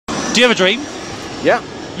Do you have a dream? Yeah.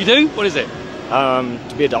 You do? What is it?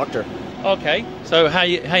 To be a doctor. Okay. So how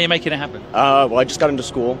you making it happen? Well, I just got into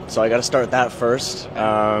school, so I got to start that first.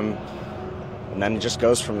 And then it just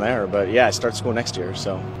goes from there. But yeah, I start school next year,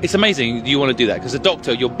 so. It's amazing you want to do that, because a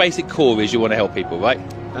doctor, your basic core is you want to help people, right?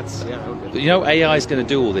 That's, yeah, okay. But you know AI is going to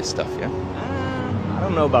do all this stuff, yeah? I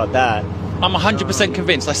don't know about that. I'm 100%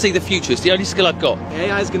 convinced. I see the future. It's the only skill I've got.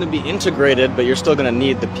 AI is going to be integrated, but you're still going to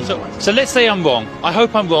need the people. So let's say I'm wrong. I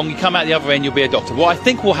hope I'm wrong. You come out the other end, you'll be a doctor. What I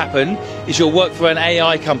think will happen is you'll work for an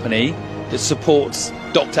AI company that supports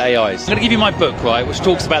Dr. AIs. I'm going to give you my book, right, which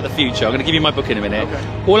talks about the future. I'm going to give you my book in a minute.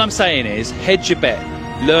 Okay. All I'm saying is, hedge your bet.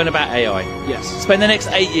 Learn about AI. Yes. Spend the next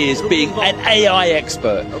 8 years being an AI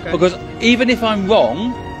expert. Okay. Because even if I'm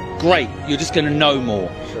wrong, great, you're just going to know more.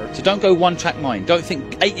 Sure. So don't go one-track mind. Don't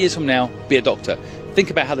think 8 years from now, be a doctor. Think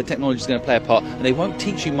about how the technology is going to play a part, and they won't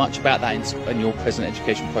teach you much about that in your present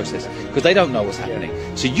education process, because they don't know what's happening.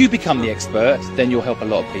 Yeah. So you become the expert, then you'll help a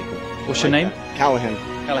lot of people. What's your name? Callahan.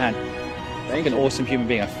 Callahan. You're an awesome human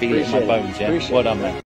being. I feel it in my bones, yeah? Well done, man.